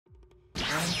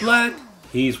I'm black,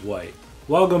 he's white.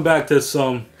 Welcome back to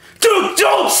some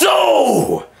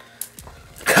Jujutsu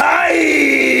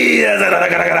Kaisen.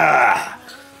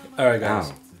 Alright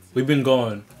guys, we've been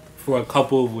gone for a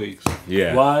couple of weeks.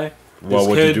 Yeah. Why? Well,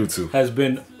 what Jujutsu has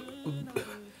been,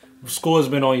 school has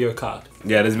been on your cock.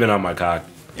 Yeah, this has been on my cock.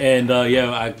 And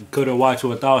yeah, I couldn't watch it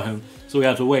without him, so we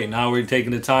have to wait. Now we're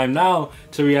taking the time now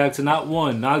to react to not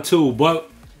one, not two,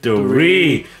 but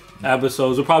three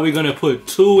episodes. We're probably gonna put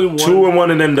 2 in one. 2 in 1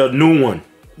 and then the new one.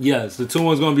 Yes, the 2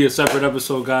 one's gonna be a separate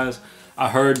episode, guys. I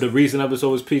heard the recent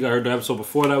episode was peak. I heard the episode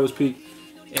before that was peak.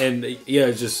 And yeah,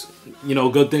 it's just, you know,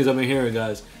 good things I've been hearing,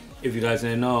 guys. If you guys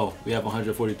didn't know, we have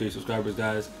 143 subscribers,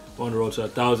 guys. We're on the road to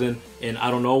 1,000. And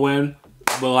I don't know when,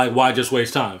 but like, why just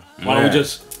waste time? Why don't we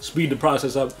just speed the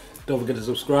process up? Don't forget to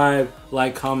subscribe,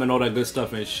 like, comment, all that good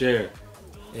stuff, and share.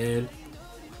 And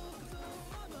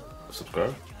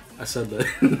subscribe? I said that.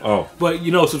 Oh. But,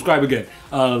 you know, subscribe again.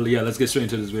 Yeah, let's get straight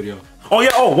into this video. Oh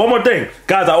yeah, one more thing.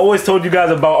 Guys, I always told you guys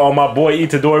about my boy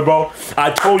Itadori, bro. I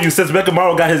told you since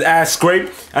Mekamaru got his ass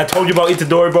scraped, I told you about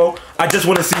Itadori, bro. I just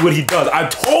want to see what he does. I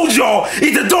told y'all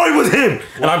Itadori was him!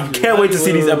 And I can't wait to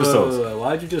see these episodes.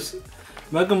 Why'd you just...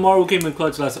 Mekamaru came in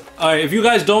clutch last... Alright, if you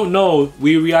guys don't know,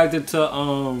 we reacted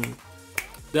to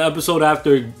the episode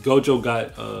after Gojo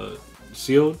got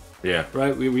sealed. Yeah.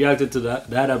 Right? We reacted to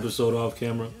that episode off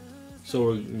camera. So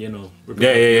we're, you know... We're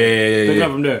picking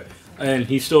up from there. And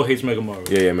he still hates Mekamaru.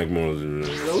 Yeah, Mekamaru's...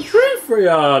 No treat for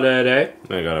y'all that day.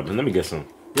 Let me get some.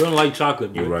 You don't like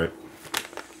chocolate, bro. You're right.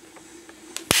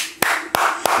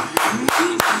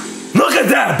 Look at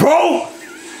that, bro!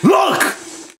 Look!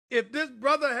 If this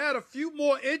brother had a few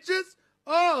more inches,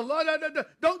 oh, Lord,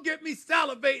 don't get me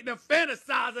salivating and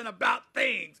fantasizing about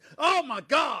things. Oh, my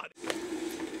God.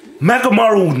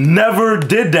 Mekamaru never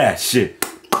did that shit.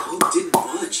 Oh, didn't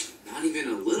budge. Not even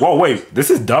a little. Whoa, wait.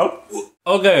 This is dub?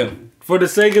 Okay. For the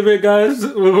sake of it, guys,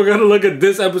 we're going to look at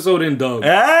this episode in dub.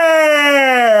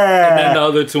 Hey! And then the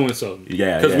other 2 in sub.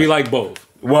 Yeah, because we like both.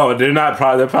 Well, they're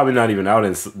probably not even out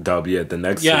in dub yet. The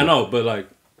next I know, but like...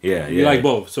 Yeah. We like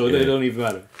both, so they don't even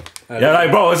matter. Yeah,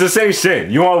 like, bro, it's the same shit.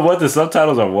 You want the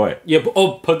subtitles or what? Yeah,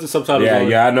 put the subtitles on.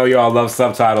 Yeah, I know y'all love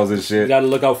subtitles and shit. You gotta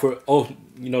look out for,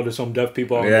 you know, there's some deaf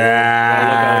people out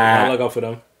there. Gotta look out for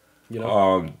them. You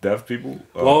know? Deaf people?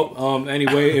 Well,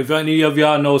 anyway, if any of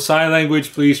y'all know sign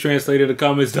language, please translate in the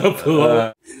comments down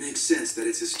below. It makes sense that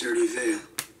it's a sturdy veil.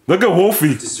 Look at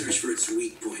Wolfie. To search for its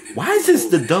weak point. Why is this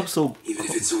the dub so... Even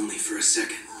if it's only for a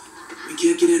second. We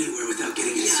can't get anywhere without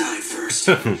getting inside first.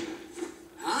 Huh?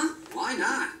 Why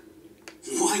not?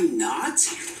 Why not?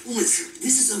 Listen,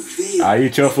 this is a veil. I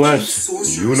eat your flesh.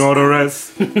 You know the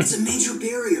rest. It's a major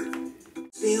barrier.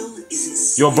 Veil is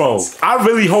insane. Yo, bro, I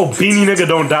really hope Beanie Nigga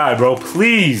don't die, bro.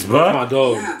 Please, bro. That's my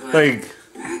dog. Yeah, but like,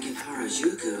 back in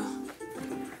Harajuku.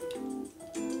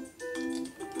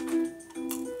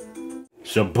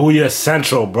 Shibuya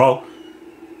Central, bro.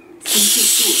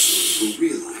 Will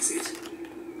realize it.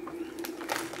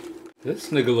 This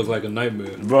nigga look like a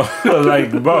nightmare. Bro,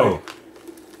 bro.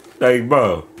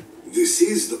 This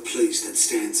is the place that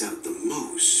stands out the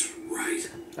most, right?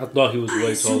 I thought he was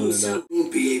way taller than that.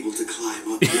 Won't be able to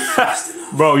climb up here fast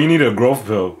enough. Bro, you need a growth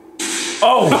pill.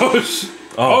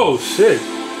 Oh shit.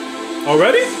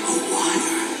 Already? A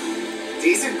wire.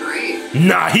 These are great.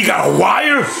 Nah, he got a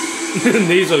wire?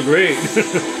 These are great.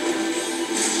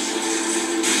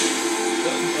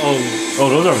 Oh,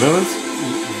 those are villains?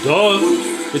 Dog.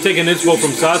 We're taking inspo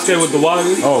from Sasuke with the wire.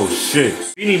 Oh shit.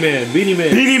 Beanie Man.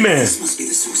 This must be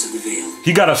the source of the veil.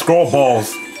 He got a scroll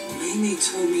balls. Mei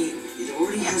told me it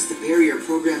already has the barrier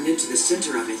programmed into the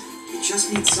center of it. It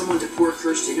just needs someone to pour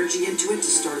cursed energy into it to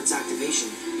start its activation.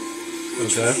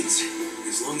 Which means,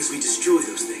 as long as we destroy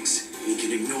those things, we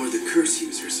can ignore the curse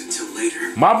users until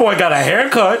later. My boy got a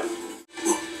haircut.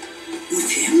 With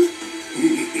him?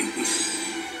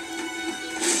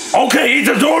 Okay,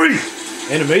 Itadori.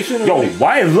 Animation? Yo,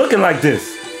 why it looking like this?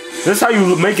 This is how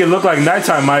you make it look like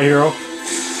nighttime, my hero.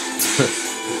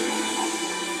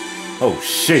 Oh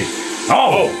shit.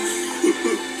 Oh!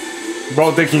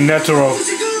 Bro thinking Netero.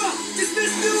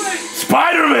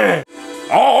 Spider-Man!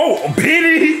 Oh,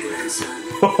 Beanie!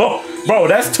 Bro,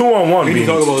 that's 2 on 1. Beanie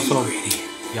talk about something.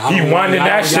 He winding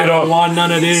that shit up. Want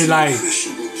none of this, like.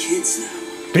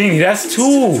 Beanie, that's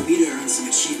 2.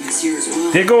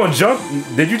 They're going jump.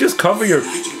 Did you just cover your... I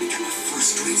can become a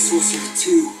first-rate sorcerer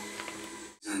too.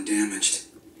 Undamaged.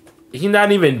 He's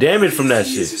not even damaged from that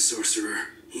shit. He's a sorcerer.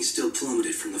 He still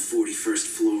plummeted from the 41st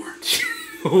floor.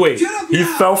 Wait, he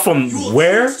fell from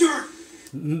where?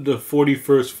 The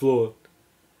 41st floor.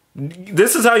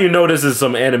 This is how you know this is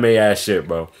some anime ass shit,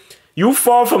 bro. You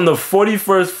fall from the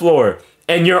 41st floor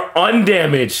and you're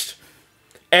undamaged.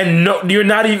 And no, you're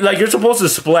not even like you're supposed to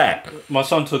splat. My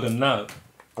son took a nap.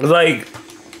 Like,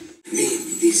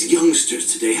 these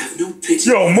youngsters today have no pity.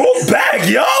 yo, move back,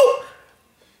 yo.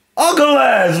 Ugly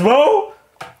ass, bro.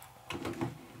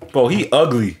 Bro, he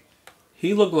ugly.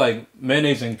 He looked like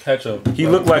mayonnaise and ketchup. He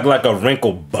looked like a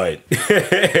wrinkled butt. We can't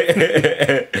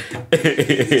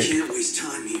waste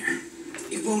time here.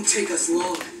 It won't take us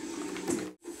long.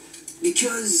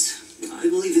 Because I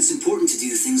believe it's important to do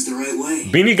things the right way.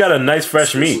 Beanie got a nice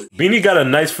fresh meat. Beanie got a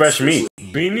nice fresh meat.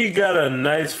 Beanie got a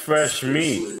nice fresh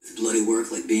meat. With bloody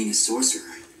work like being a sorcerer.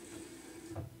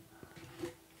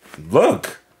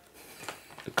 Look.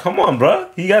 Come on, bro.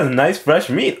 He got a nice fresh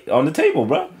meat on the table,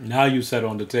 bro. Now you said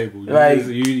on the table. Like,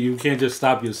 you can't just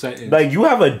stop your sentence. Like, you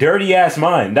have a dirty ass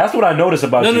mind. That's what I noticed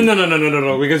about you.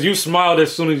 No. Because you smiled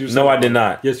as soon as you said No, I it. did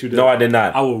not. Yes, you did. No, I did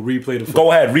not. I will replay the.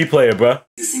 Go ahead, replay it, bro.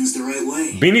 Do things the right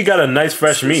way. Beanie got a nice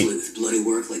fresh meat. With bloody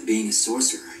work like being a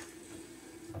sorcerer.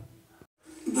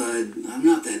 But I'm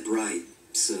not that bright,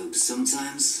 so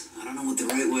sometimes I don't know what the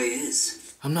right way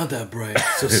is. I'm not that bright,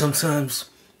 so sometimes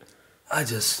I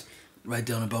just write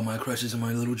down about my crushes in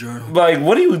my little journal. Like,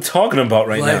 what are you talking about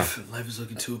right now? Life is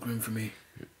looking too grim for me.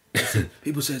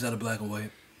 People say it's out of black and white.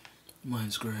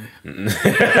 Mine's gray.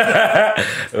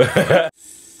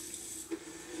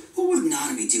 What would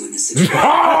Nanami do in this situation?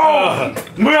 Oh!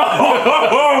 No!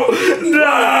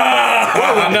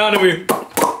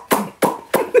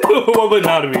 What would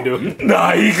Nanami do?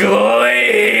 Nah, he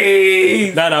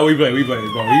clean. Nah, we play, bro.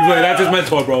 That's his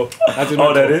mentor, bro. That's his mentor.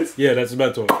 Oh, that is? Yeah, that's his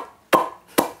mentor.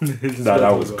 Nah,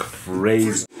 that was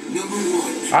crazy. Number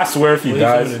 1. I swear if he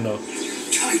dies.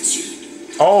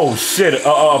 Taichi. Oh, shit.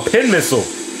 A pin missile.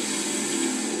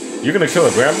 You're gonna kill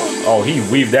a grandma? Oh, he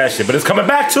weaved that shit, but it's coming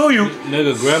back to you.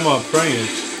 Nigga, grandma praying.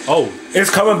 Oh.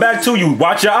 It's coming back to you.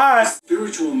 Watch your eyes.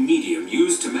 Spiritual medium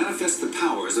used to manifest the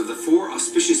powers of the 4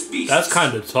 auspicious beasts. That's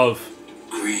kind of tough.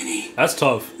 Granny. That's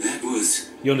tough. That was...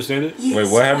 You understand it? Yes, Wait,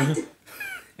 what happened?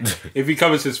 If he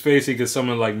covers his face, he can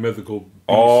summon like mythical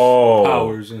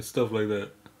powers and stuff like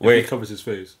that. Wait. If he covers his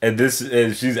face. And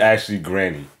she's actually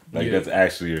Granny. Like, that's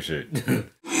actually your shit.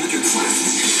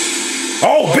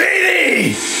 Oh,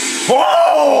 Beanie!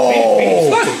 Oh!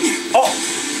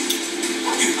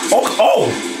 Oh!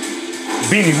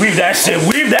 Beanie, weave that shit.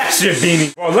 Weave that shit,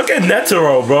 Beanie. Bro, look at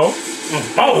Netero, bro.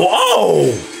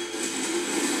 Oh!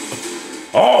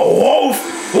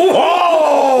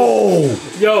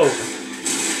 Yo.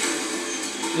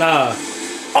 Nah.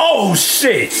 Oh,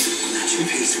 shit.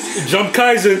 Jump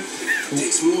Kaisen.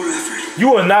 Takes more effort.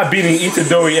 You are not beating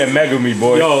Itadori and Megumi,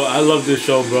 boy. Yo, I love this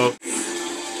show, bro.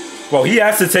 Bro, he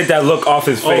has to take that look off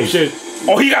his face. Oh, shit.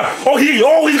 He's gonna poke you.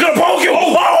 Oh, he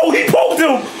poked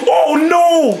him. Oh,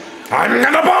 no. I'm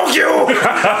gonna poke you.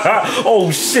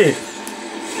 Oh, shit.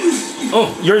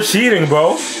 Oh, you're cheating,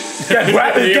 bro. Yeah,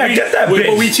 grab it. Yeah, get that bitch.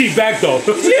 But we cheat back, though.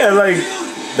 Yeah, like,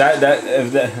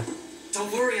 that.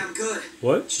 Don't worry, I'm good.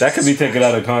 What? That could be taken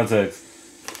out of context.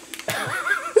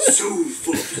 So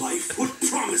full of life. What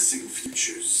promising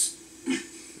futures.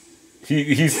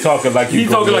 He's talking like He's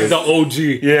talking like the OG.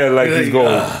 Yeah, like he's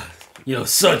going. Yo,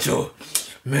 Sancho.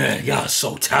 Man, y'all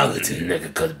so talented.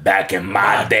 Nigga, cause back in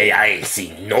my day, I ain't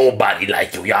seen nobody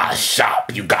like you. Y'all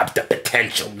sharp. You got the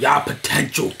potential. Y'all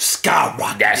potential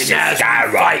skyrocket. That shit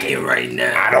skyrocketing right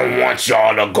now. I don't want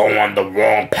y'all to go on the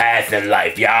wrong path in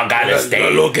life. Y'all gotta stay.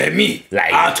 Look at me.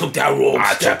 Like, I took that wrong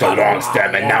step. I took the wrong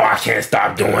step, and now I can't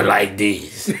stop doing like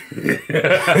this.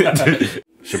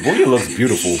 Shibuya looks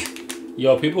beautiful.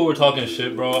 Yo, people were talking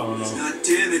shit, bro. I don't know. Not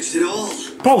damaged at all.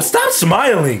 Bro, stop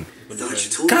smiling. Thought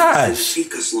you told Gosh. me it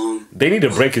take us long. They need to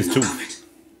break his tooth.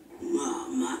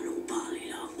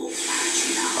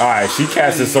 Alright, she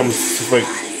casted some freak.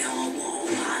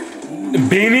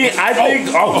 Beanie, I think.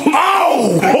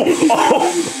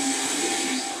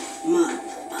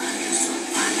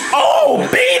 Oh,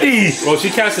 Beanie! Bro, she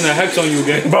casting a hex on you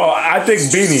again. Bro, I think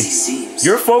Beanie.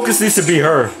 Your focus needs to be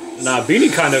her. Nah, Beanie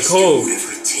kind of cold.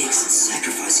 Whatever it takes and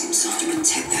sacrificing himself to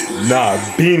protect that. Nah,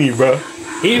 Beanie, bro.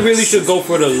 He really should go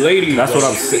for the lady. That's what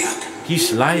I'm saying. He's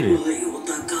sliding.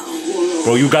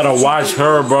 Bro, you gotta watch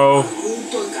her, bro. Your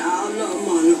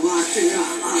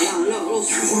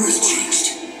aura's changed.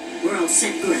 We're all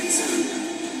set, grandson.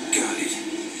 Got it,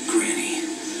 Granny.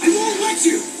 I won't let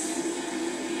you.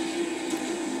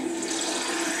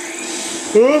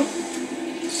 Huh?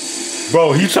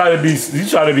 Bro, he tried to be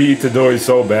Itadori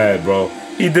so bad, bro.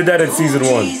 He did that in season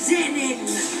 1.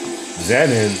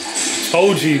 Zenin.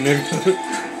 Toji, nigga.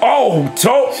 Oh,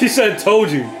 she said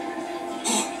Toji.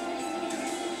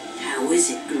 How is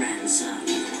it, grandson?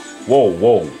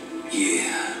 Whoa.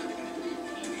 Yeah.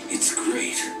 It's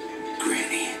great,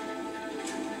 Granny.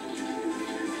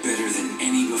 better than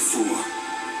any before.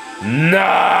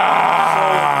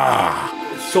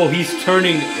 Nah. So he's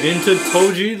turning into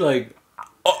Toji, like.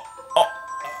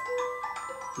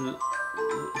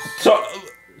 So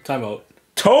Time out.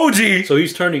 Toji. So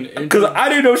he's turning into. Because I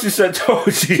didn't know she said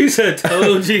Toji. She said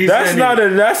Toji. That's not a.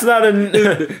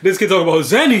 This kid talking about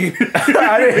Zenny.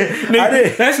 I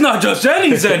didn't. That's not just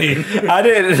Zenny. I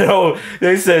didn't know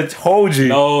they said Toji.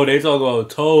 No, they talk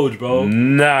about Toad, bro.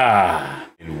 Nah.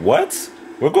 What?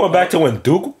 We're going back to when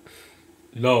Duke.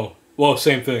 No. Well,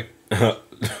 same thing.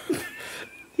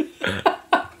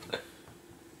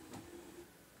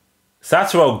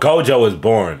 Satoru Gojo was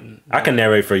born. I can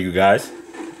narrate for you guys.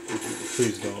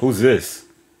 Please don't. Who's this?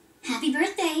 Happy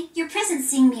birthday. Your present's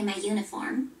seeing me in my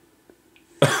uniform.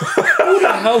 Who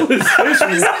the hell is this? It's the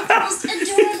most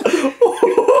adorable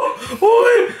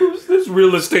Who's this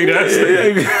real estate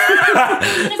asset?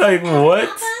 Like what?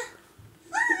 Papa.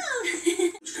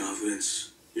 Much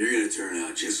confidence. You're gonna turn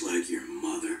out just like your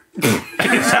mother. Do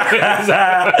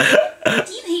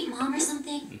you hate mom or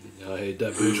something? I hate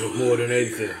that bitch more than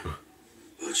anything.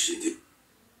 But she did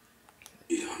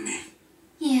cheat on me.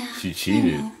 Yeah. She I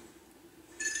cheated. know.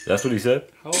 That's what he said?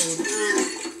 How old?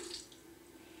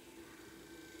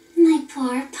 My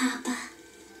poor papa.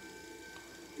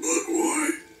 But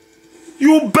why?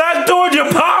 You backdoored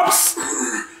your pops?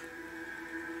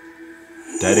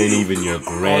 That ain't even your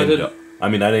granddaughter. I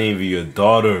mean, that ain't even your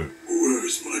daughter.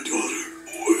 Where's my daughter?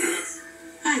 Where?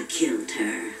 I killed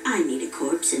her. I need a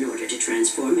corpse in order to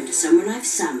transform into someone I've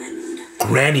summoned.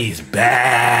 Granny's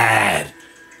bad.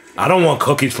 I don't want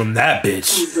cookies from that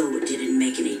bitch. Although it didn't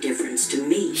make any difference to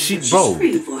me. She- She bro.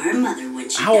 screamed for her mother when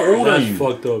she How died. old are That's you?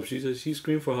 fucked up. She said she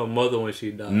screamed for her mother when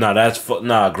she died. Nah,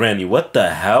 nah, Granny. What the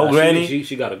hell, Nah, Granny?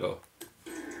 She gotta go.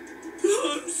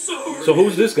 I'm sorry. So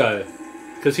who's this guy?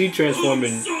 Cause he transformed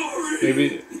in Sorry.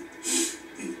 maybe.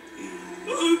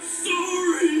 I'm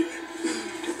sorry.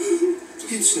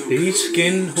 It's no Did he good.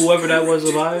 skin whoever that was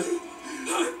alive?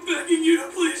 I'm begging you to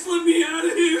please let me out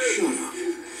of here. Shut up.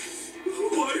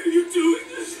 Why are you doing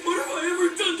this? What have I ever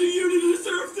done to you to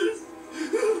deserve this?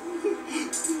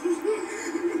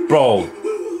 Bro,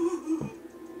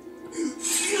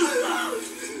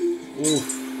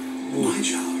 My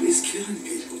job is killing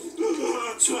people.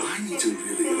 So I need to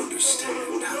really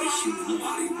understand how the human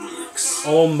body works.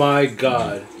 Oh my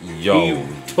god. yo, He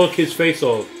took his face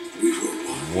off. We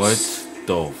were once what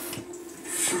the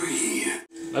free.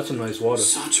 That's some nice water.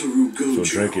 Satoru Gojo. So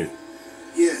drink it.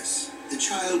 Yes, the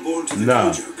child born to the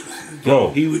Nah. Gojo clan.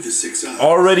 Bro, He With the 6 eyes.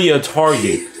 already a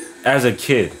target as a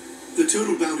kid. The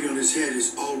total bounty on his head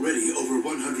is already over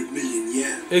 100 million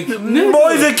yen.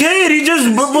 Boy's a kid. He just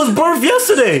was birthed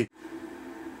yesterday.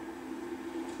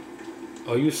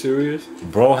 Are you serious?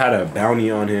 Bro had a bounty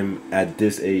on him at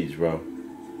this age, bro.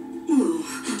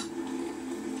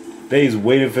 They's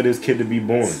waiting for this kid to be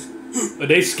born. Are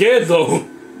they scared though?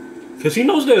 Cause he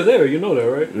knows they're there. You know that,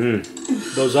 right?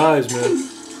 Those eyes, man.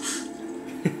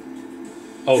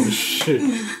 Oh shit!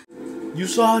 You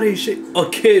saw they shit. A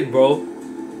kid, bro.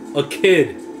 A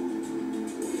kid.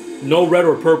 No red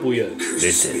or purple yet.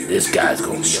 Listen, this guy's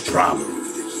gonna be a problem.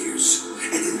 Over the years,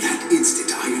 and in that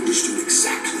instant, I understood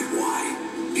exactly why.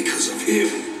 Because of him,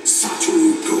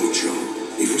 Satoru Gojo.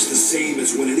 It was the same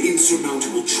as when an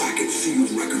insurmountable track and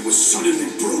field record was suddenly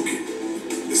broken.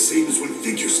 The same as when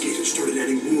figure skaters started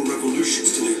adding more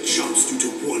revolutions to their jumps due to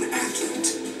one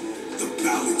athlete. The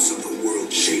balance of the world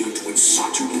changed when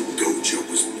Satoru Gojo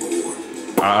was born.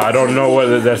 I don't know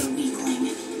whether that's.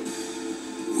 Weakling.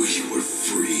 We were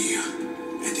free,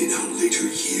 and in our later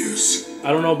years,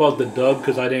 I don't know about the dub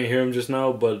because I didn't hear him just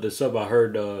now, but the sub I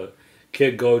heard,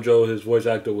 Kid Gojo, his voice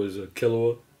actor was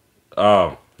Killua.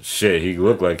 Oh shit, he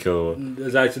looked like Killer.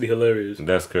 It's actually hilarious.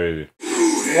 That's crazy.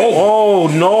 Oh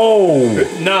no!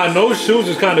 Nah, no shoes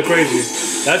is kind of crazy.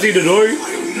 That's Itadori.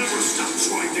 I'll never stop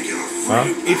trying to get our Huh?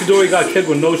 Itadori got kid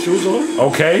with no shoes on.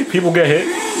 Okay, people get hit.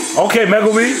 Okay, Mega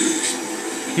Weave.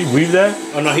 He weaved that.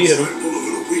 Oh no, he hit him. cycle of a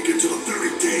week until the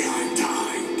very day I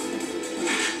die.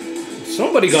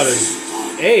 Somebody got a.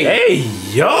 Hey. Hey,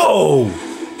 yo!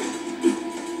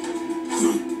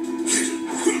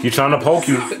 He trying to poke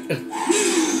you.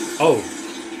 Oh.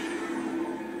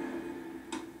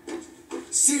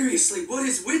 Seriously, what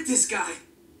is with this guy?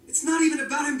 It's not even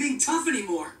about him being tough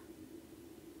anymore.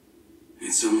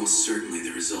 It's almost certainly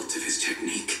the result of his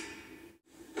technique.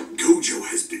 Gojo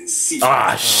has been seized.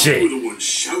 Ah, We're shit. the ones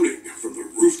shouting from the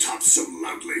rooftops so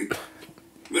loudly.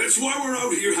 That's why we're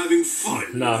out here having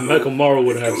fun. Nah, Mechamaru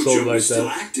wouldn't have Gojo sold like was still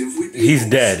that. active, we'd be He's all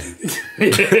dead. sleeping.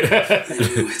 I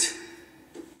knew it.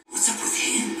 What's up with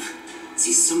him? Is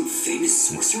he some famous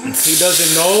sorcerer? He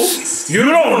doesn't know. You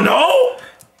don't know?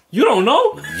 You don't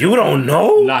know? You don't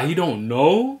know? Nah, he don't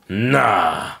know?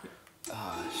 Nah.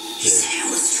 He's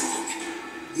hella strong.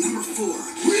 Number 4.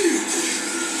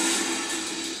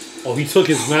 Oh, he took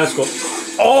his mask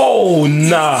off. Oh,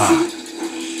 nah.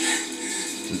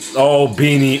 Oh,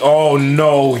 Beanie. Oh,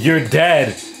 no. You're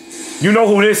dead. You know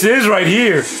who this is right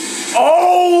here.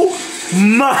 Oh,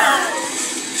 my.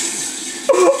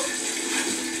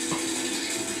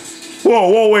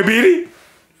 Whoa, wait, Beanie.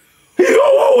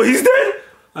 Whoa, he's dead?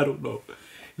 I don't know.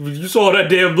 You saw that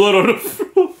damn blood on the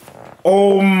floor.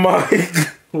 Oh, my.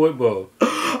 What, bro?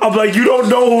 I'm like, you don't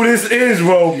know who this is,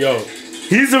 bro. Yo.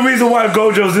 He's the reason why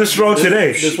Gojo's this strong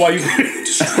today. That's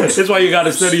why you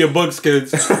gotta study your books,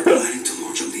 kids. Planning to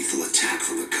launch a lethal attack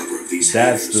from the cover of these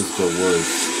That's hangars. just the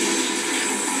worst.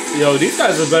 Yo, these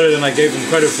guys are better than I gave them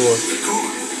credit for. They're gone.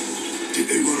 Did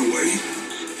they run away?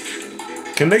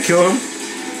 Can they kill him?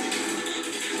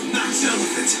 Max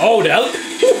Elephant. Oh, that.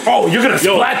 Oh, you're gonna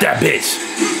splat that bitch.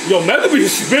 Yo, Megumi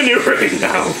is spinning right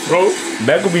now, bro.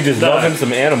 Megumi just love him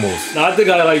some animals. Nah, I think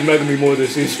I like Megumi more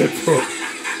this season, bro.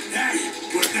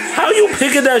 How you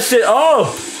picking that shit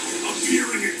up?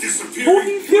 Appearing and disappearing. Who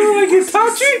you feeling like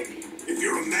Itachi? If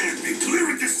you're a man, be clear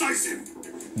and decisive.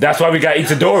 That's why we got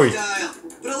Itadori.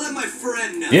 But I'll let my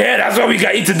friend know. Yeah, that's why we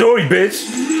got Itadori, bitch.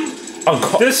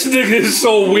 This nigga is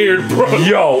so weird, bro.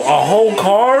 Yo, a whole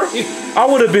car? I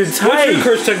would have been What's your tight.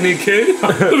 curse technique, kid?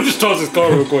 Let me just toss this car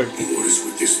real quick. What is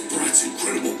with this brat's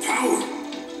incredible power?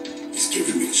 He's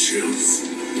giving me chills.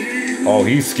 Oh,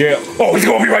 he's scared. Oh, he's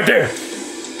gonna be right there.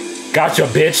 Gotcha,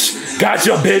 bitch.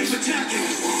 Gotcha, bitch.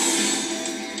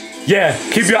 Yeah,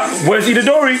 keep your. Where's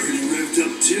Itadori? Pretty revved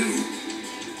up too.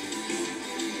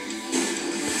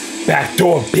 Back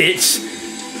door, bitch.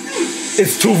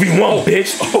 It's 2v1,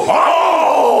 bitch.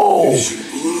 Oh!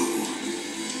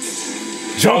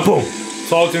 Jump him.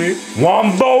 Talk to me.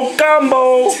 Wombo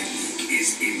combo.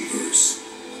 Is inverse.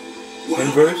 While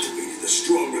Inverse? activated, the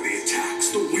stronger the attacks,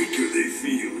 the weaker they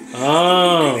feel.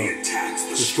 Oh. The attacks,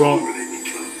 the strong- stronger they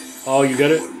become. Oh, you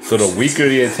get it? So the weaker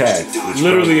the attack.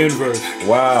 Literally inverse.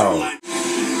 Wow.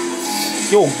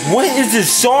 Yo, what is this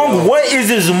song? What is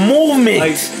this movement?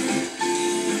 Like,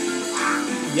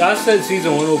 y'all said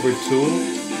season 1 over 2. I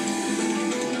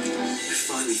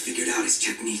finally figured out his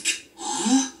technique.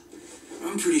 Huh?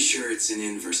 I'm pretty sure it's an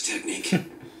inverse technique.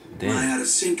 My out of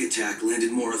sync attack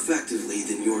landed more effectively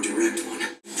than your direct one.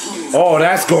 Oh,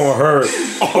 that's gonna hurt.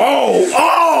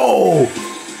 Oh!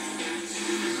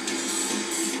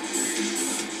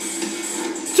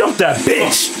 Jump that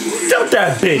bitch! Jump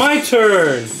that bitch! My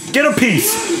turn. Get a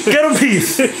piece! Get a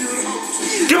piece!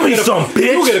 Give me some,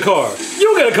 bitch! You get a car.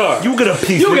 You get a car. You get a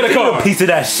piece. You get a Give car. me a piece of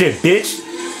that shit, bitch!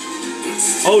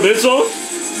 Oh, this song?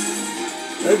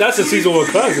 That's a season 1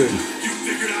 classic. You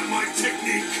figured out my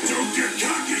technique. Don't get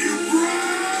cocky, you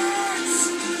brats!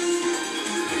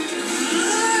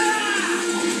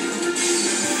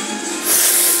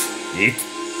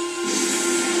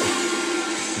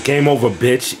 Game over,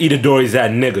 bitch. Itadori's that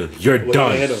nigga. You're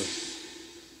done.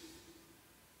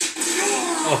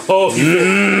 Oh, he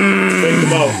take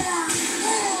him out.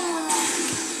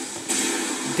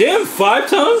 Damn, 5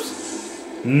 times?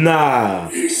 Nah.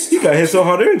 You got hit so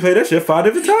hard, they didn't play that shit 5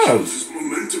 different times. His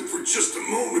momentum for just a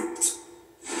moment.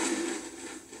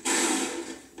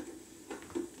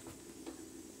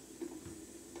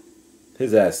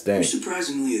 His ass You're stank.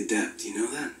 surprisingly adept, you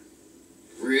know that?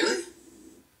 Really?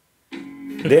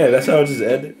 Yeah, that's how it just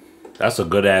ended. That's a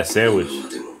good ass sandwich.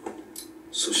 でも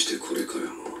そしてこれから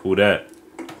も Who that?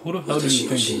 Who the hell do you 私の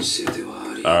think? 人生では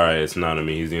あり Alright, it's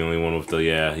Nanami. He's the only one with the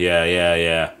yeah.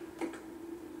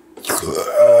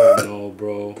 Oh, no,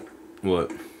 bro.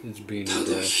 What? It's Beanie, ただ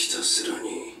bro. ひたすら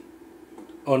に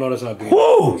Oh, no, that's not Beanie.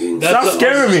 Whoa! Stop the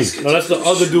scaring me! No, that's the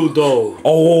other dude, though.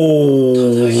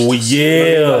 Oh,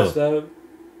 yeah. That's that.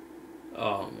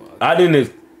 Oh, my. I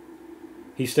didn't.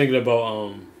 He's thinking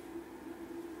about,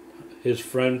 his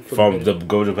friend From the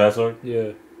Gojo Password?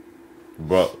 Yeah.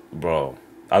 Bro.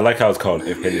 I like how it's called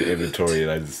hidden inventory and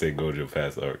I just say Gojo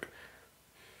Pass Arc.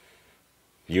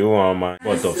 You on my.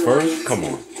 What, the first? Come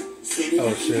on.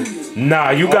 Oh, shit.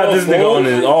 Nah, you got All this nigga on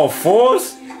fours? his all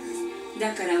fours?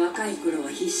 だから若い頃は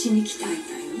必死に鍛え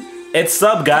たよ。 It's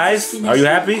up, guys. Are you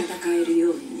happy? 戦える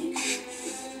ようにね。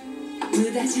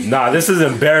無駄じゃ Nah, this is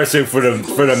embarrassing for the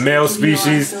male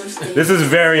species. This is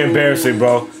very embarrassing,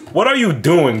 bro. What are you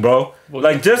doing, bro?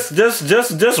 Like just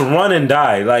run and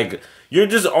die. Like you're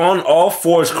just on all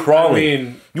fours crawling. I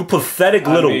mean, you pathetic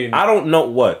little. I don't know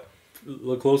what.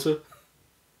 Look closer.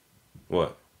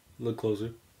 What? Look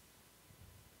closer.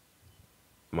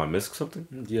 Am I missing something?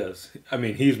 Yes. I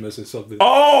mean, he's missing something.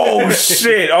 Oh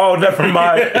shit! Oh, never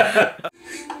mind.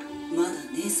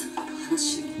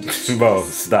 Bro,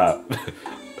 stop.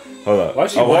 Hold up. Why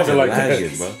she why is walking it like lagging,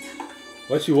 that? bro?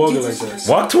 Why she walking like that?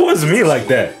 Walk towards me like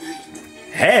that.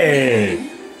 Hey.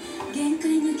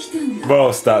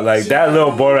 Bro, stop. Like, that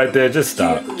little boy right there, just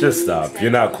stop. Just stop.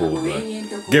 You're not cool, bro.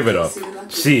 Give it up.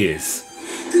 She is.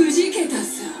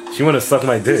 She wanna suck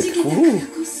my dick. Ooh.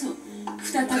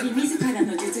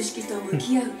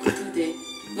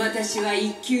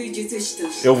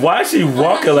 Yo, why is she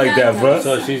walking like that, bro?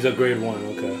 So she's a grade 1,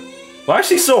 okay. Why is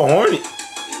she so horny?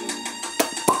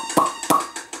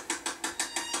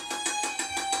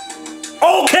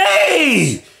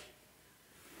 Okay!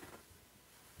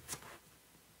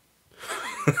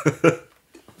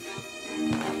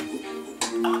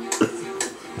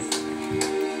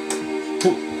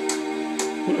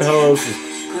 Who the hell else is...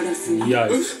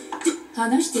 Yikes. I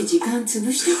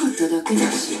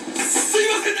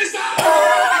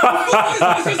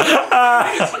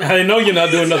know you're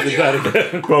not doing nothing bad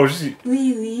again. Bro, she...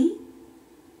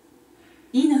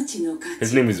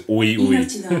 His name is Ui Ui.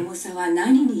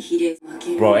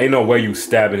 Bro, ain't no way you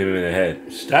stabbing him in the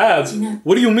head. Stab?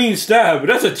 What do you mean stab?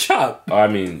 That's a chop. I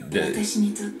mean, this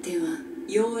is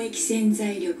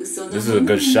a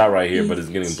good shot right here, but it's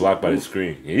getting blocked by the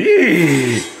screen.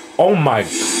 Eee! Oh my...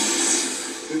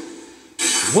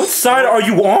 What side are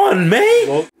you on,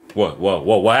 man? What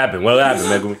happened? What happened,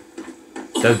 Megumi?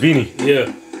 That's Beanie. Yeah.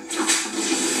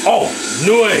 Oh,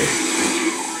 Nui.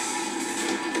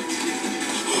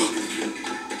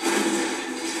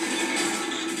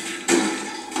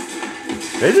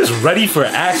 they're just ready for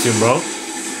action, bro.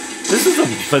 This is a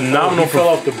phenomenal... He fell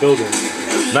off the building.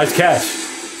 Nice catch.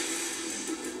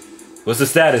 What's the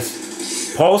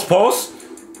status? Pulse?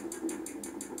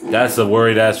 That's a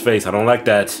worried ass face. I don't like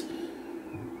that.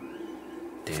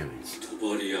 Damn it.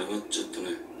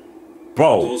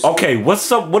 Bro, okay,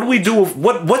 what's up? What do we do?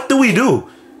 What do we do?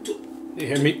 You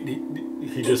hear me?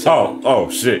 He just...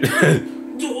 Oh, shit.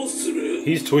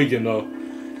 He's tweaking though.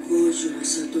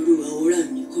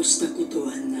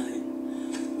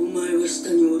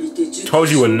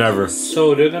 Toji would never.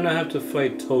 So they're gonna have to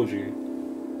fight Toji.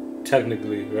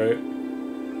 Technically, right?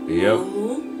 Yep.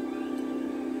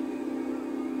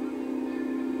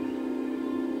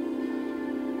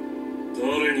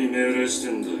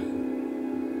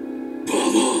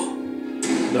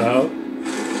 No.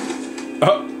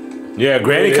 Yeah,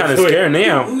 Granny kind of scared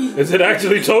now. Is it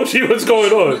actually Toji? What's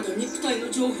going on?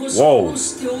 Whoa.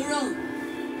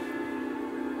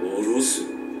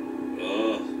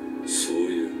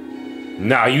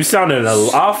 Nah, you sounded an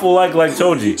awful like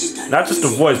Toji. Not just the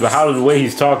voice, but how the way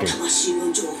he's talking.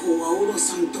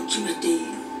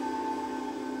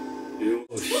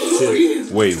 Oh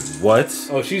shit. Wait, what?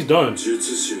 Oh, she's done.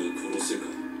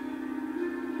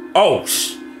 Oh, I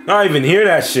don't even hear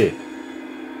that shit.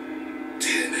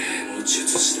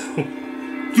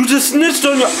 You just snitched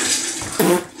on your...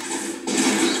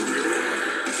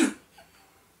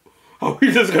 Oh,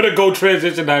 we just gonna go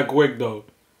transition that quick though.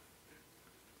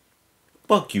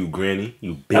 Fuck you, Granny.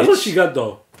 You bitch. That's what she got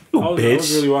though. You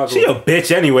bitch. Really she a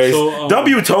bitch anyways. So,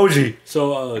 W Toji.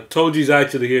 So Toji's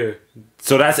actually here.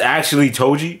 So that's actually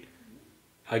Toji?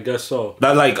 I guess so.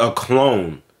 Not like a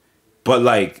clone. But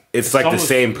like it's like the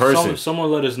same person. Someone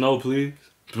let us know, please.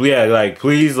 Yeah, like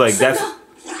please, like that's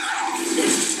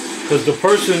because the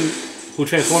person who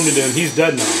transformed into him, he's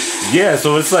dead now. Yeah,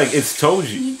 so it's like it's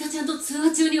Toji.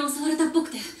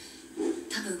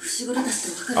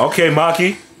 Okay,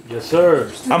 Maki. Yes,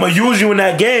 sir. I'ma use you in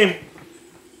that game.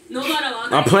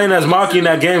 I'm playing as Maki in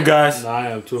that game, guys. Nah, I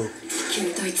am too.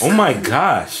 Oh my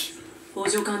gosh. I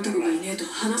want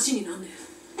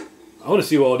to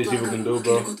see what all these people can do,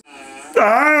 bro.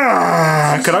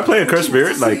 Can I play a cursed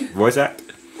spirit, like voice act?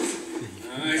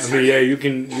 I mean, yeah, you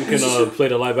can play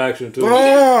the live action too.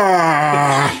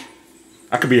 I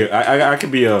could be a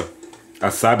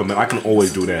Cyberman. I can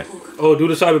always do that. Oh, do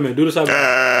the Cyberman. Do the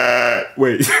Cyberman.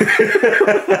 Wait.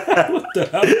 What the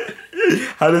hell?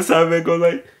 How does Cyberman go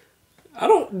like? I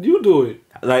don't. You do it.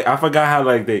 Like I forgot how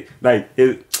like they like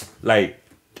it like.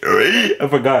 I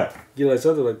forgot. You like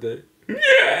something like that.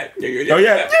 Yeah. Oh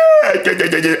yeah.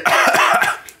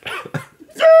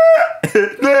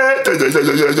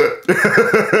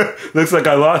 Looks like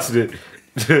I lost it.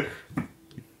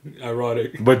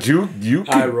 Ironic. But you could,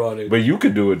 ironic. But you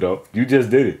could do it though. You just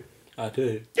did it. I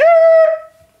did. Yeah.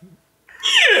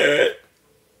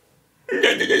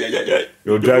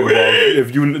 Yo, Dragon Ball,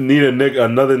 if you need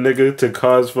another nigga to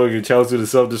cause fucking Chelsea to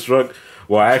self-destruct,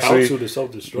 well, actually,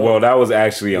 well, that was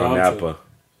actually on Nappa.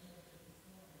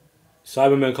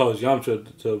 Cyberman calls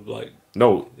Yamcha to like.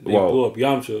 No, they blew up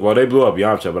Yamcha. Well, they blew up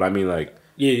Yamcha, but I mean, like,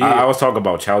 I was talking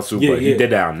about Chaozu, but he did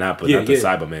that on Nappa, not the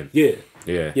Cyberman. Yeah.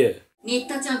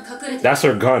 That's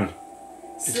her gun.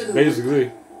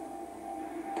 Basically.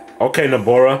 Okay,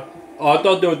 Nabora. Oh, I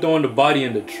thought they were throwing the body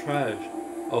in the trash.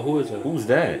 Oh, who is that? Who's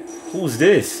that? Who's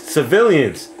this?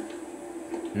 Civilians.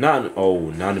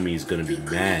 Nanami is gonna be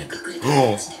mad.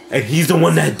 Oh, and he's the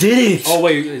one that did it. Oh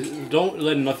wait, don't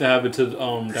let nothing happen to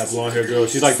that blonde haired girl.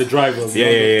 She's like the driver.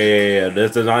 Yeah.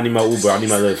 That's the I need my Uber. I need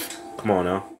my Lyft. Come on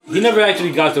now. He never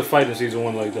actually got to fight in season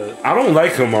 1 like that. I don't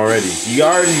like him already. He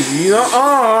already,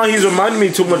 he's reminding me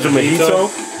too much of Mahito,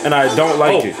 and I don't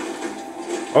like it.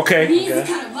 Okay.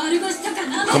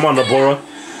 Come on, Nabora.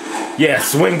 Yeah,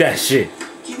 swing that shit.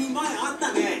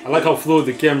 I like how fluid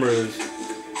the camera is.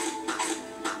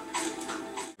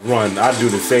 Run. I do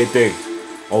the same thing.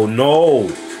 Oh no.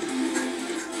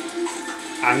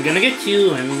 I'm gonna get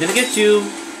you. I'm gonna get you.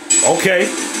 Okay.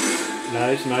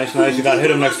 Nice. You gotta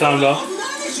hit him next time though.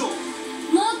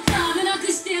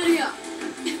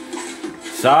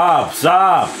 Stop.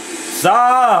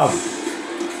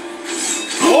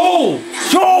 Oh!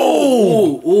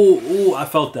 Yo! Ooh, I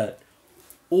felt that.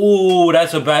 Ooh,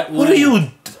 that's a bad. Ooh. What are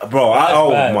you, bro?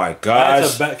 Bad. My gosh!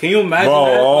 That's a bad. Can you imagine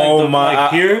bro, that?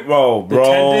 Like here, bro.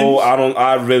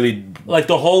 I really. Like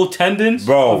the whole tendons,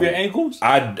 of your ankles.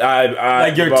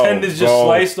 Like your tendons just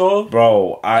sliced off,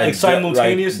 bro. Like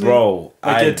simultaneously, bro.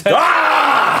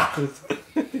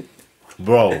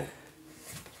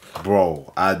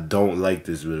 Bro, I don't like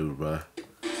this dude, bro.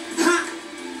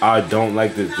 I don't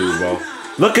like this dude, bro.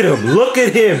 Look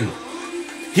at him.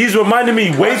 He's reminding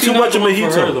me way too much of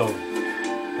Mahito.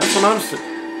 That's what I'm saying.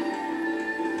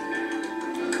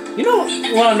 You know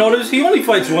what I noticed? He only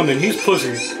fights women. He's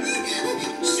pussy.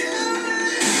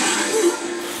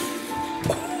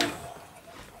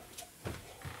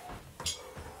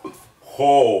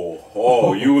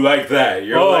 Oh, you like that.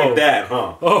 You're like that,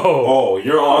 huh? Oh,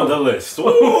 you're on the list.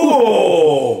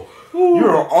 Oh,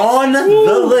 you're on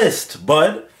the list,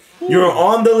 bud. You're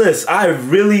on the list. I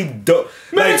really don't.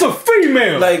 Man, it's a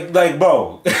female. Like,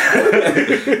 bro.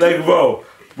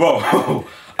 bro.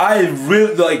 I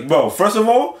really, bro. First of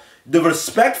all, the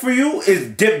respect for you is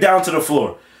dipped down to the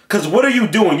floor. Cause what are you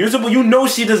doing? You know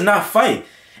she does not fight.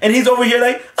 And he's over here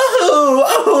like,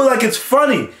 like it's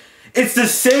funny. It's the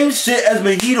same shit as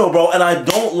Mahito, bro, and I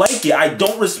don't like it. I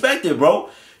don't respect it, bro.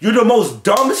 You're the most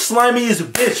dumb,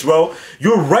 slimiest bitch, bro.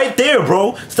 You're right there,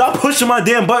 bro. Stop pushing my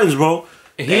damn buttons, bro.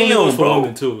 He only goes for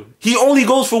women, too. He only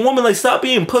goes for women. Like, stop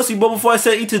being pussy, bro, before I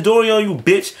said Itadori on you,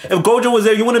 bitch. If Gojo was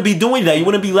there, you wouldn't be doing that. You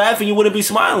wouldn't be laughing. You wouldn't be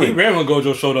smiling. He ran when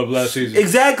Gojo showed up last season.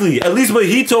 Exactly. At least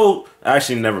Mahito...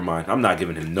 Actually, never mind. I'm not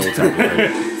giving him no type of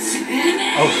credit.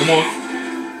 Oh, come on.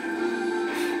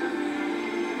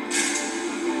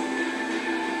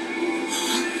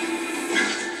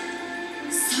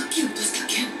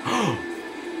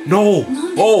 No.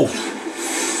 Oh.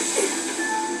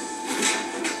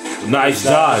 Nice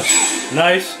dodge.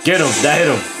 Nice. Get him. That hit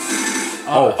him.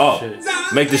 Oh. Shit.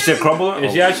 Make the shit crumble?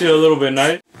 Is she actually a little bit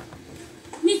nice?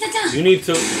 You need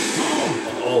to...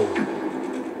 Oh.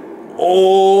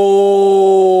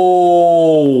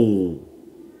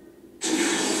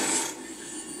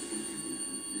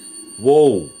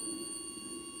 Whoa.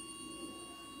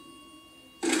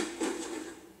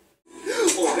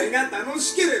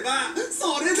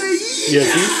 Yeah,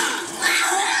 see?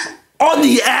 On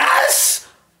the ass?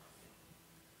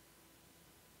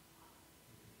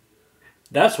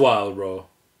 That's wild, bro.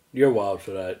 You're wild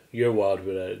for that.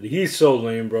 He's so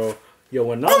lame, bro. Yo,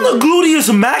 when Nanami... On the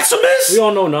gluteus maximus? We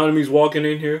all know Nanami's walking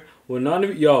in here. When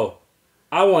Nanami... Yo,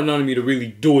 I want Nanami to really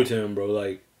do it to him, bro.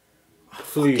 Like,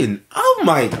 please. Oh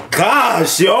my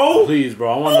gosh, yo. Please,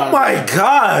 bro. I want Oh my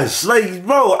gosh. Like,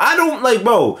 bro, I don't like,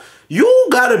 bro. You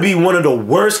gotta be one of the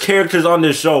worst characters on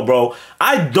this show, bro.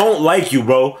 I don't like you,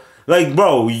 bro. Like,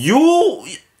 bro, you,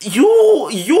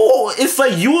 it's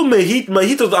like you and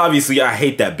Mahito's obviously, I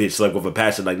hate that bitch, like, with a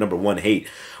passion, like, #1 hate.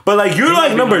 But, like, you're,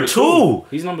 like, number two.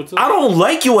 He's number 2. I don't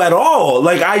like you at all.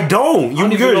 Like, I don't.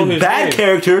 You're a bad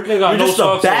character. You're just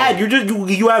a bad,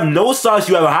 you have no sauce,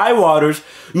 you have high waters.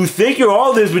 You think you're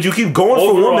all this, but you keep going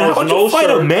for women. How about you fight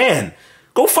a man?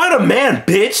 Go fight a man,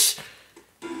 bitch.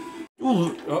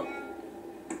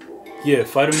 Yeah,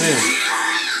 fight a man.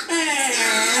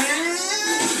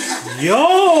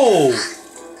 Yo!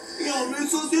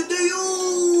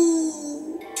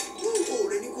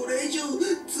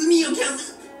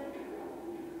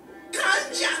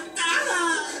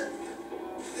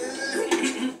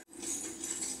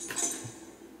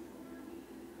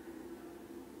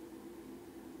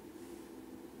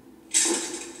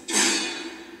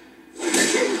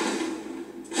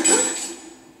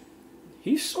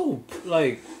 He's so,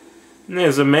 like...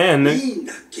 There's a man,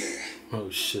 nigga. Oh,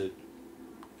 shit.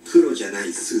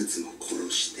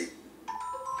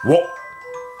 What?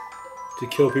 To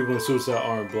kill people in suits that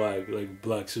aren't black, like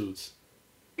black suits.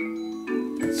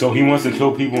 So he wants to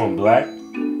kill people in black?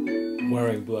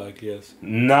 Wearing black, yes.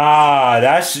 Nah,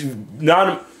 that's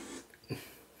not.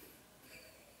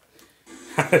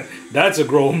 That's a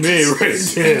grown man right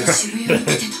there.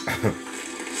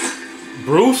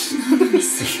 Bruce?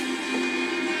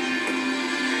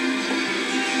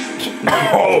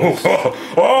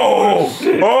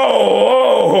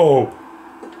 Oh.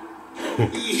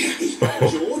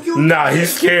 Nah,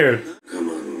 he's scared.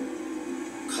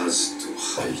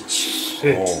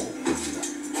 Shit.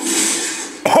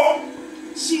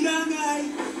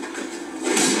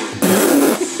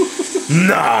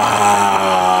 Nah.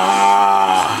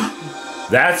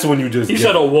 That's when you just. He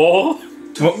said a wall?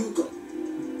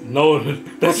 No,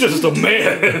 that's just a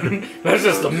man. That's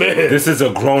just a man. This is a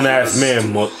grown ass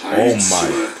man. Oh my.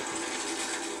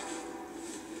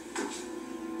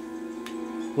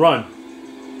 Run.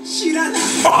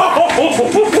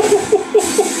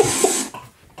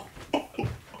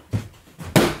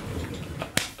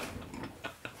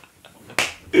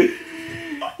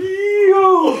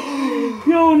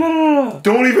 Yo, no.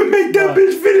 Don't even make that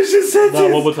bitch finish his sentence. Nah,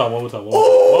 one more time. One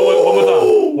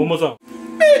more time.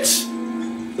 Bitch.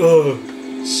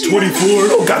 24.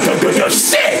 Oh, God,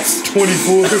 6.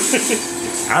 24.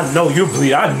 I know you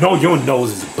bleed. I know your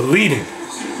nose is bleeding.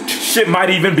 Shit might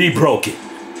even be broken.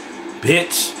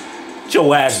 Bitch. Get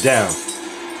your ass down.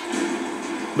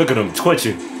 Look at him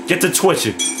twitching. Get to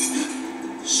twitching.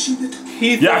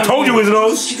 Yeah, I told you his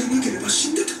nose.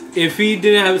 If he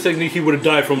didn't have a technique, he would have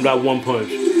died from that one punch.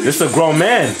 This is a grown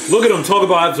man. Look at him talk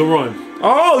about having to run.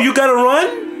 Oh, you gotta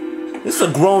run? This is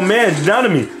a grown man.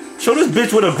 Nanami. Show this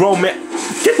bitch with a grown man.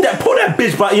 Get that. Pull that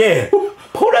bitch by. Yeah.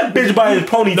 Pull that bitch by his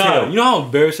ponytail. Nah, you know how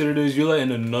embarrassing it is? You're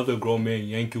letting another grown man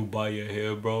yank you by your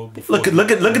hair, bro. Look at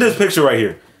this picture right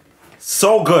here.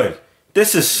 So good.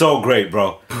 This is so great,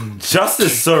 bro.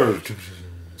 Justice served.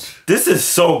 This is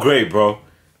so great, bro.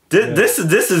 This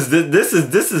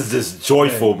is just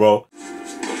joyful, bro.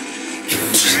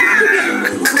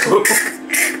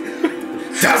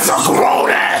 That's a grown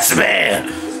ass man,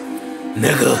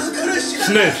 nigga.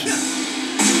 Snitch.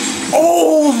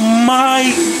 Oh my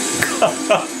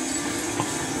God.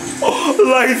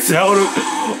 Lights out.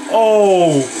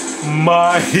 Oh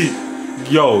my.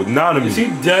 Yo, Nanami. Is he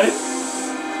dead?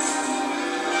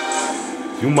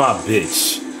 You my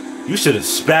bitch. You should have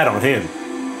spat on him.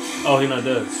 Oh, he not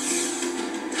dead.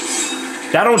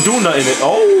 That don't do nothing.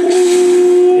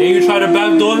 Oh. And you try to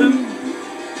backdoor him?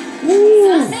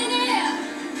 Ooh.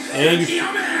 And you...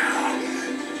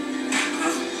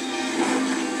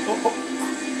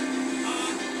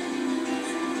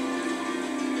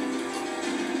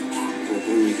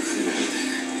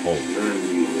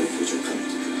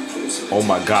 Oh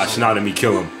my gosh, Nanami,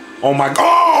 kill him. Oh my God.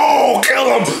 Oh, kill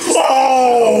him.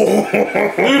 Oh. Look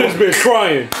at this bitch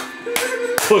crying.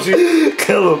 Pussy.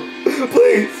 Kill him.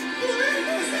 Please.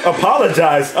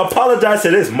 Apologize. Apologize to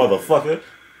this motherfucker.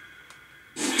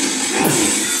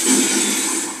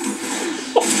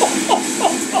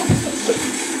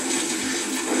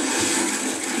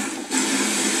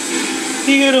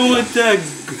 He hit him with that.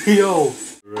 Yo.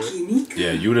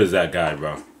 Yeah, Yuta's that guy,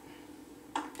 bro.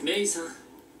 He's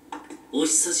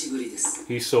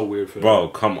so weird for that. Bro,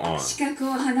 come on. 資格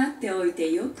を放っておいて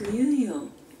よく言うよ、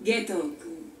ゲトウ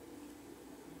君。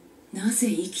なぜ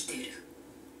生きてる？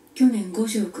去年五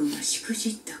条君がしくじ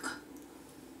ったか。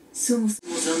そもそ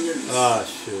も残念です。Ah,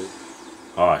 shit.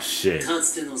 Oh, shit.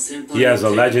 He has a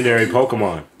legendary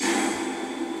Pokemon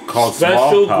called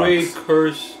Special Smallpox. Grade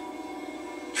Curse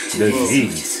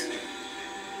Disease.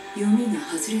 読みが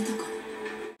外れたか。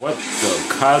What the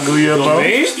Kaguya, bro?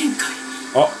 Domain? 展開。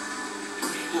 Oh,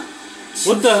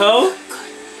 What the hell?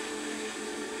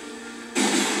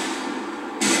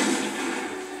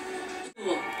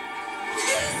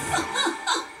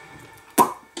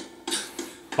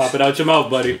 Pop it out your mouth,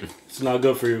 buddy. It's not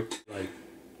good for you. Like,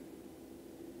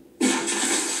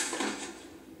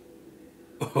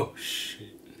 oh shit.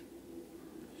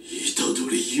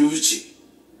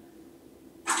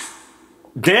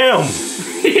 damn.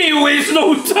 He ain't waste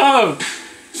no time.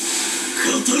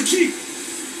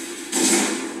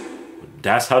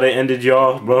 That's how they ended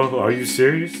y'all, bro? Are you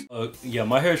serious? Yeah,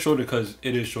 my hair is shorter because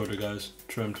it is shorter, guys.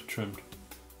 Trimmed.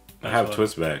 I have why.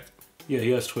 twist back. Yeah, he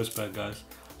has twist back, guys.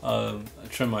 I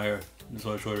trimmed my hair. It's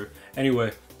all shorter.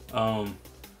 Anyway, on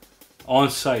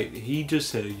site, he just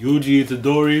said Yuji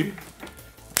Itadori.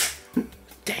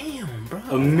 Damn, bro.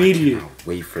 Immediate.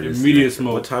 Wait for this. Immediate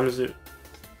smoke. What time is it?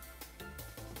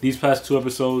 These past 2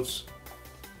 episodes,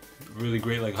 really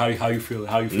great. Like, how you feel?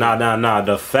 How you feel? Nah.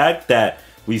 The fact that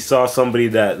We saw somebody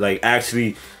that like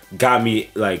actually got me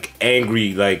like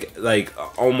angry, like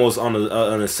almost on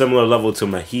a similar level to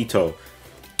Mahito.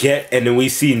 And then we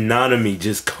see Nanami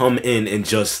just come in and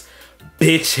just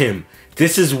bitch him.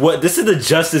 This is the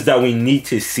justice that we need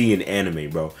to see in anime,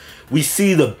 bro. We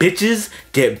see the bitches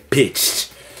get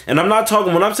bitched. And I'm not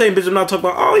talking, when I'm saying bitch, I'm not talking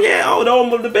about, oh yeah, oh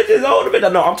no, the bitches, oh the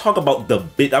bitch. No, I'm talking about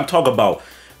I'm talking about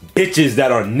bitches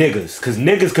that are niggas. Cause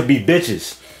niggas could be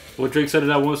bitches. What Drake said in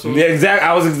that one song? Yeah, exact.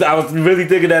 I was really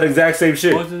thinking that exact same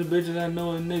shit. Most of the bitches I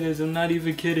know are niggas. I'm not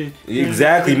even kidding.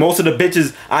 Exactly. Most of the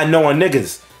bitches I know are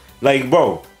niggas. Like,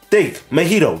 bro, think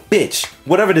Mahito, bitch.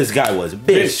 Whatever this guy was,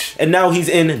 bitch. And now he's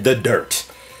in the dirt.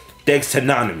 Thanks to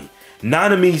Nanami.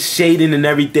 Nanami's shading and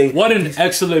everything. What an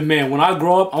excellent man. When I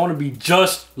grow up, I want to be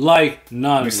just like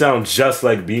Nanami. You sound just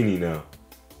like Beanie now.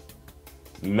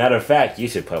 Matter of fact, you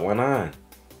should put one on.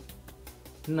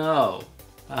 No.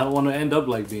 I don't want to end up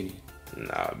like Beanie.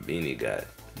 Nah, Beanie got.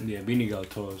 Yeah, Beanie got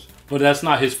toes. But that's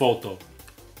not his fault, though.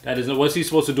 That isn't. What's he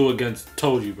supposed to do against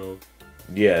Toji, bro?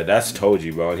 Yeah, that's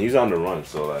Toji, bro. And he's on the run,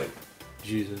 so, like.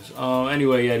 Jesus.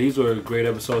 Anyway, yeah, these were great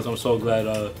episodes. I'm so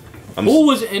glad. Who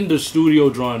was in the studio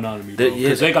drawing Nanami, bro?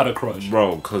 Because they got a crush.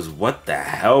 Bro, because what the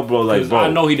hell, bro? Like, bro. I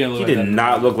know he didn't look like that. He did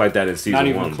not look like that in season 1,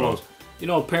 bro. Not even close. You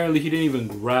know, apparently he didn't even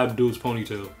grab dude's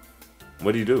ponytail.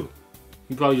 What did he do?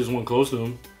 He probably just went close to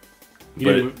him.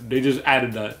 They just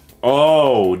added that.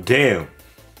 Oh, damn.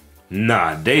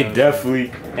 Nah, they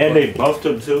definitely... And they buffed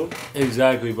him, too.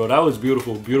 Exactly, bro. That was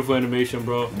beautiful. Beautiful animation,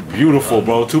 bro. Beautiful,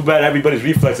 bro. Too bad everybody's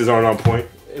reflexes aren't on point.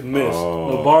 It missed.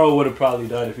 Nabarro would have probably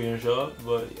died if he didn't show up.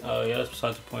 But, yeah, that's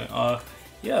besides the point.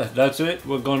 Yeah, that's it.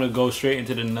 We're going to go straight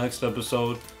into the next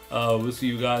episode. We'll see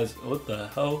you guys... What the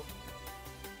hell?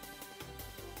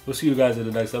 We'll see you guys in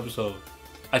the next episode.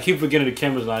 I keep forgetting the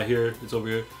camera's not here. It's over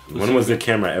here. When was the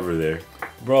camera ever there?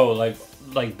 Bro,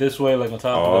 like this way, like on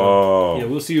top of it. Yeah,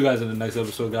 we'll see you guys in the next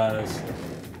episode, guys.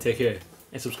 Take care.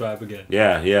 And subscribe again.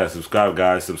 Yeah. Subscribe,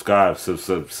 guys. Subscribe. Sub.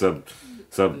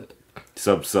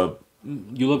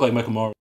 You look like Michael Morrow.